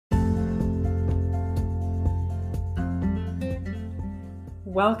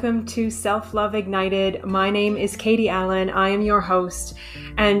Welcome to Self-Love Ignited. My name is Katie Allen. I am your host,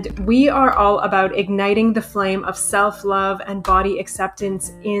 and we are all about igniting the flame of self-love and body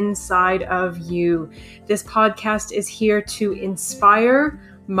acceptance inside of you. This podcast is here to inspire,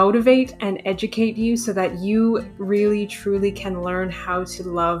 motivate, and educate you so that you really, truly can learn how to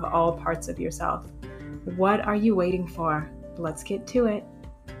love all parts of yourself. What are you waiting for? Let's get to it.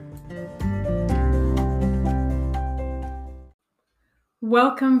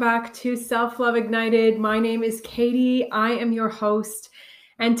 Welcome back to Self-Love Ignited. My name is Katie. I am your host.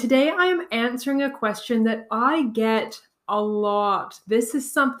 And today I am answering a question that I get a lot. This is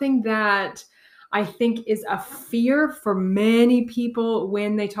something that I think is a fear for many people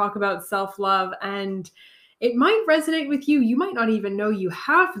when they talk about self-love. And it might resonate with you. You might not even know you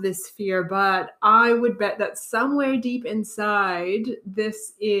have this fear, but I would bet that somewhere deep inside,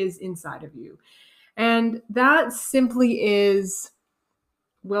 this is inside of you. And that simply is,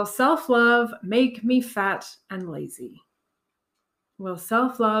 will self-love make me fat and lazy? Will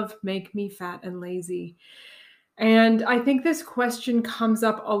self-love make me fat and lazy? And I think this question comes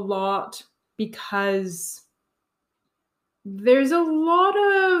up a lot because there's a lot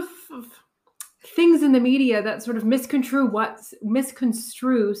of things in the media that sort of misconstrue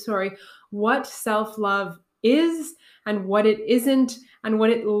what self-love is and what it isn't and what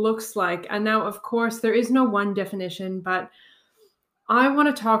it looks like. And now, of course, there is no one definition, but I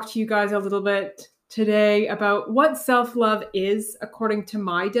want to talk to you guys a little bit today about what self-love is according to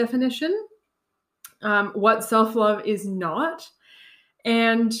my definition, what self-love is not,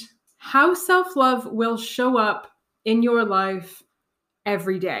 and how self-love will show up in your life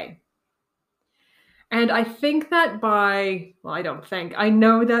every day. And I think that I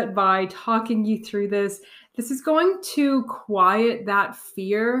know that by talking you through this is going to quiet that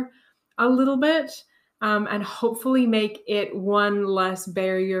fear a little bit. And hopefully make it one less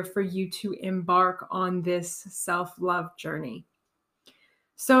barrier for you to embark on this self-love journey.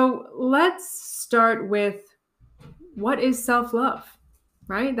 So let's start with, what is self-love,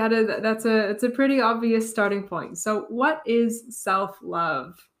 right? It's a pretty obvious starting point. So what is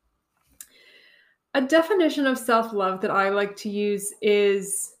self-love? A definition of self-love that I like to use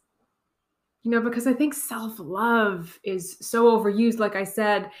is, because I think self-love is so overused, like I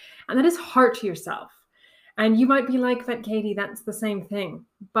said, and that is heart to yourself. And you might be like, but Katie, that's the same thing.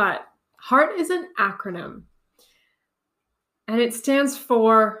 But HEART is an acronym. And it stands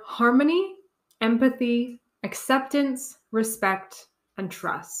for harmony, empathy, acceptance, respect, and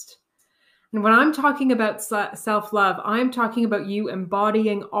trust. And when I'm talking about self-love, I'm talking about you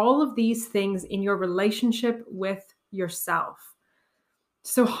embodying all of these things in your relationship with yourself.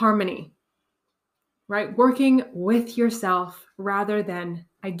 So harmony, right? Working with yourself rather than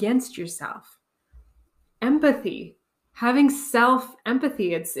against yourself. Empathy, having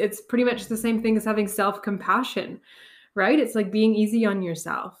self-empathy. It's pretty much the same thing as having self-compassion, right? It's like being easy on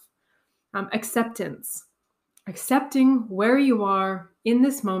yourself. Acceptance, accepting where you are in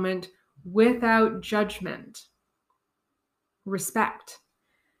this moment without judgment. Respect,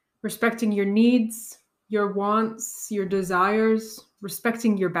 respecting your needs, your wants, your desires,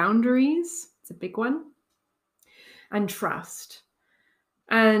 respecting your boundaries. It's a big one. And trust.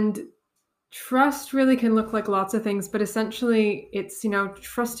 And trust really can look like lots of things, but essentially it's,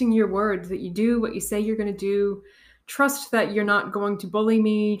 trusting your word, that you do what you say you're going to do. Trust that you're not going to bully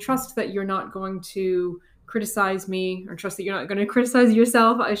me. Trust that you're not going to criticize me, or trust that you're not going to criticize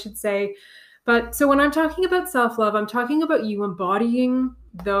yourself, I should say. But so when I'm talking about self-love, I'm talking about you embodying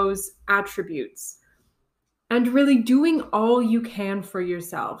those attributes and really doing all you can for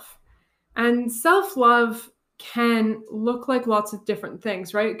yourself. And self-love can look like lots of different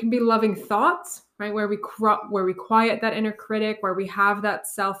things, right? It can be loving thoughts, right? Where we quiet that inner critic, where we have that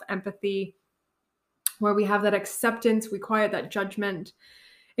self-empathy, where we have that acceptance, we quiet that judgment.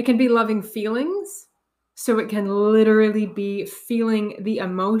 It can be loving feelings. So it can literally be feeling the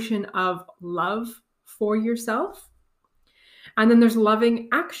emotion of love for yourself. And then there's loving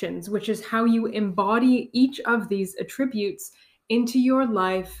actions, which is how you embody each of these attributes into your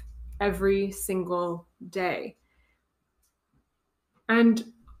life every single day. And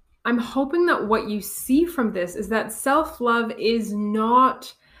I'm hoping that what you see from this is that self-love is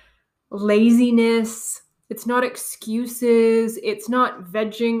not laziness. It's not excuses. It's not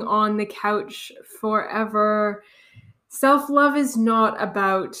vegging on the couch forever. Self-love is not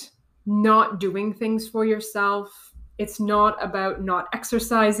about not doing things for yourself. It's not about not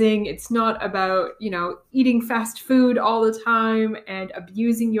exercising. It's not about, eating fast food all the time and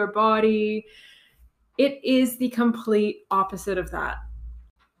abusing your body. It is the complete opposite of that.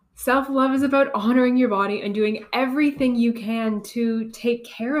 Self-love is about honoring your body and doing everything you can to take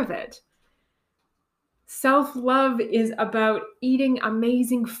care of it. Self-love is about eating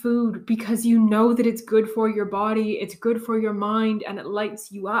amazing food because you know that it's good for your body, it's good for your mind, and it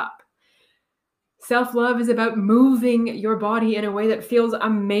lights you up. Self-love is about moving your body in a way that feels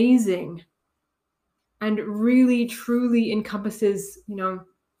amazing and really, truly encompasses,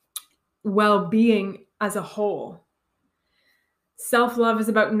 well-being as a whole. Self-love is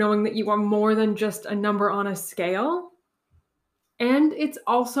about knowing that you are more than just a number on a scale. And it's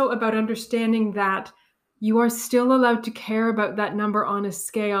also about understanding that you are still allowed to care about that number on a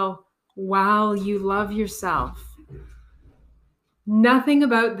scale while you love yourself. Nothing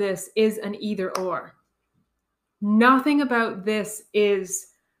about this is an either or. Nothing about this is,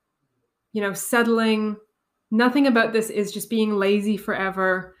 settling. Nothing about this is just being lazy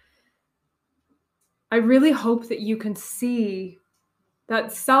forever. I really hope that you can see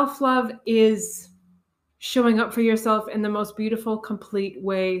that self-love is showing up for yourself in the most beautiful, complete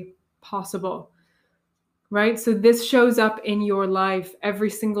way possible, right? So this shows up in your life every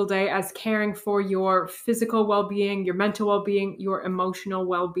single day as caring for your physical well-being, your mental well-being, your emotional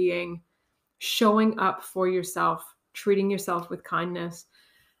well-being, showing up for yourself, treating yourself with kindness,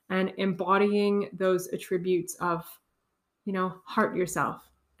 and embodying those attributes of, heart yourself.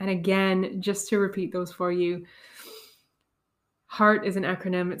 And again, just to repeat those for you, HEART is an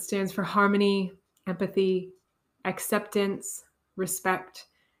acronym. It stands for harmony, empathy, acceptance, respect,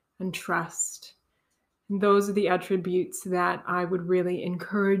 and trust. And those are the attributes that I would really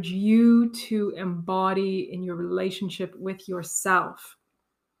encourage you to embody in your relationship with yourself.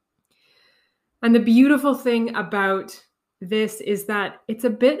 And the beautiful thing about this is that it's a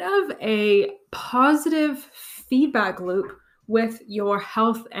bit of a positive feedback loop with your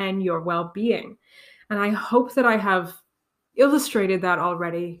health and your well-being. And I hope that I have illustrated that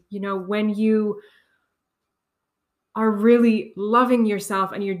already. When you are really loving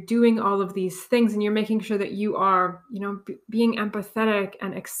yourself and you're doing all of these things and you're making sure that you are, being empathetic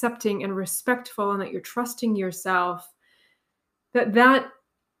and accepting and respectful and that you're trusting yourself, that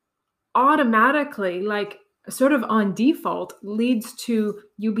automatically, like sort of on default, leads to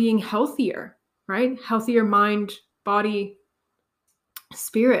you being healthier, right? Healthier mind, body,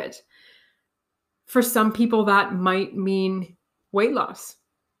 spirit. For some people, that might mean weight loss,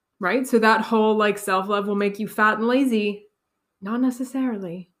 right? So that whole self-love will make you fat and lazy. Not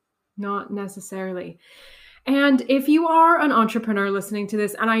necessarily. And if you are an entrepreneur listening to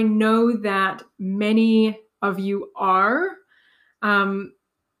this, and I know that many of you are,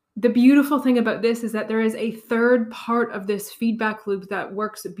 the beautiful thing about this is that there is a third part of this feedback loop that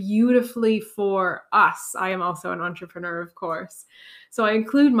works beautifully for us. I am also an entrepreneur, of course, so I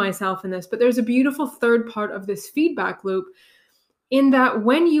include myself in this, but there's a beautiful third part of this feedback loop in that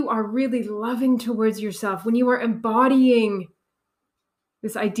when you are really loving towards yourself, when you are embodying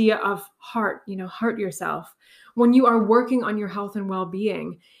this idea of heart yourself, when you are working on your health and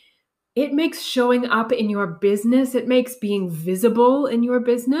well-being, it makes showing up in your business, it makes being visible in your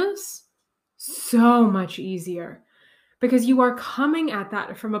business so much easier because you are coming at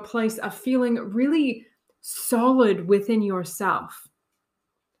that from a place of feeling really solid within yourself,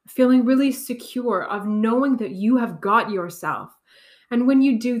 feeling really secure, of knowing that you have got yourself. And when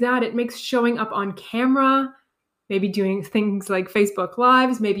you do that, it makes showing up on camera, maybe doing things like Facebook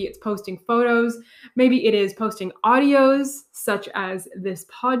Lives, maybe it's posting photos, maybe it is posting audios such as this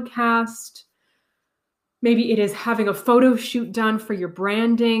podcast, maybe it is having a photo shoot done for your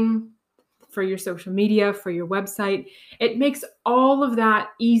branding, for your social media, for your website. It makes all of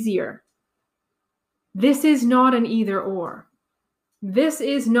that easier. This is not an either or. This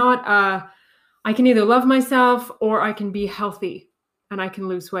is not I can either love myself or I can be healthy and I can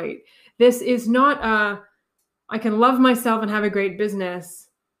lose weight. This is not I can love myself and have a great business,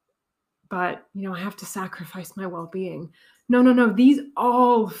 but, I have to sacrifice my well-being. No. These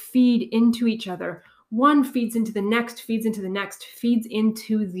all feed into each other. One feeds into the next, feeds into the next, feeds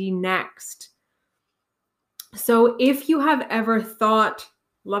into the next. So if you have ever thought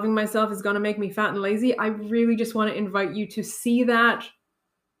loving myself is going to make me fat and lazy, I really just want to invite you to see that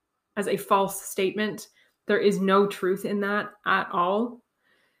as a false statement. There is no truth in that at all.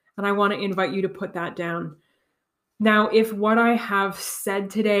 And I want to invite you to put that down. Now, if what I have said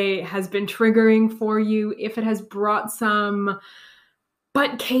today has been triggering for you, if it has brought some,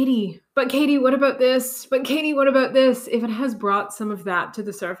 but Katie, what about this? But Katie, what about this? If it has brought some of that to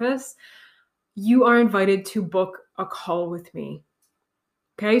the surface, you are invited to book a call with me.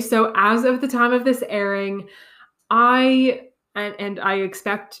 Okay, so as of the time of this airing, I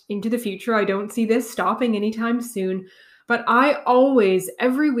expect into the future, I don't see this stopping anytime soon, But I always,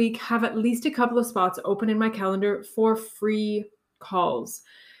 every week, have at least a couple of spots open in my calendar for free calls.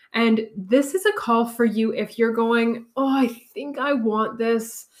 And this is a call for you if you're going, oh, I think I want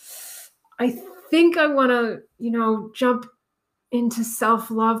this. I think I want to, jump into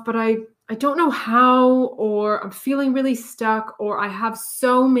self-love, but I don't know how, or I'm feeling really stuck, or I have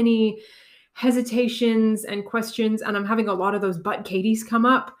so many hesitations and questions, and I'm having a lot of those but Katies come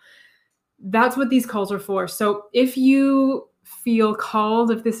up. That's what these calls are for. So if you feel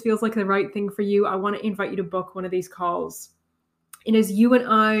called, if this feels like the right thing for you, I want to invite you to book one of these calls. And as you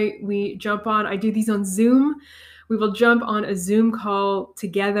and we jump on, I do these on Zoom. We will jump on a Zoom call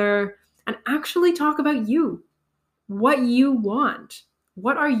together and actually talk about you, what you want.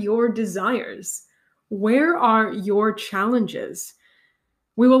 What are your desires? Where are your challenges?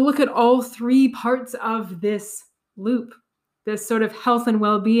 We will look at all three parts of this loop, this sort of health and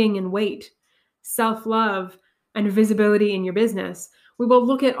well-being and weight, self-love, and visibility in your business. We will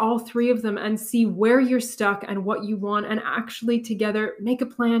look at all three of them and see where you're stuck and what you want, and actually together make a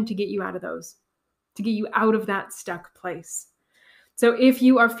plan to get you out of those, to get you out of that stuck place. So if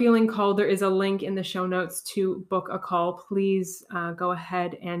you are feeling called, there is a link in the show notes to book a call. Please go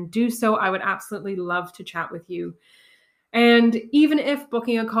ahead and do so. I would absolutely love to chat with you. And even if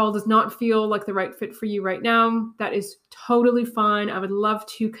booking a call does not feel like the right fit for you right now, that is totally fine. I would love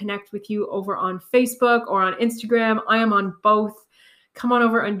to connect with you over on Facebook or on Instagram. I am on both. Come on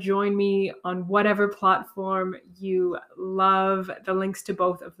over and join me on whatever platform you love. The links to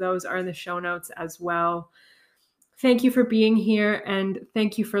both of those are in the show notes as well. Thank you for being here, and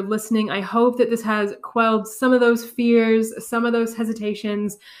thank you for listening. I hope that this has quelled some of those fears, some of those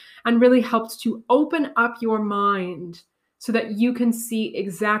hesitations, and really helped to open up your mind so that you can see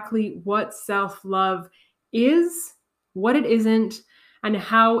exactly what self-love is, what it isn't, and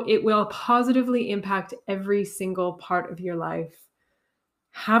how it will positively impact every single part of your life.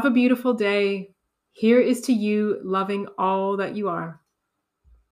 Have a beautiful day. Here is to you loving all that you are.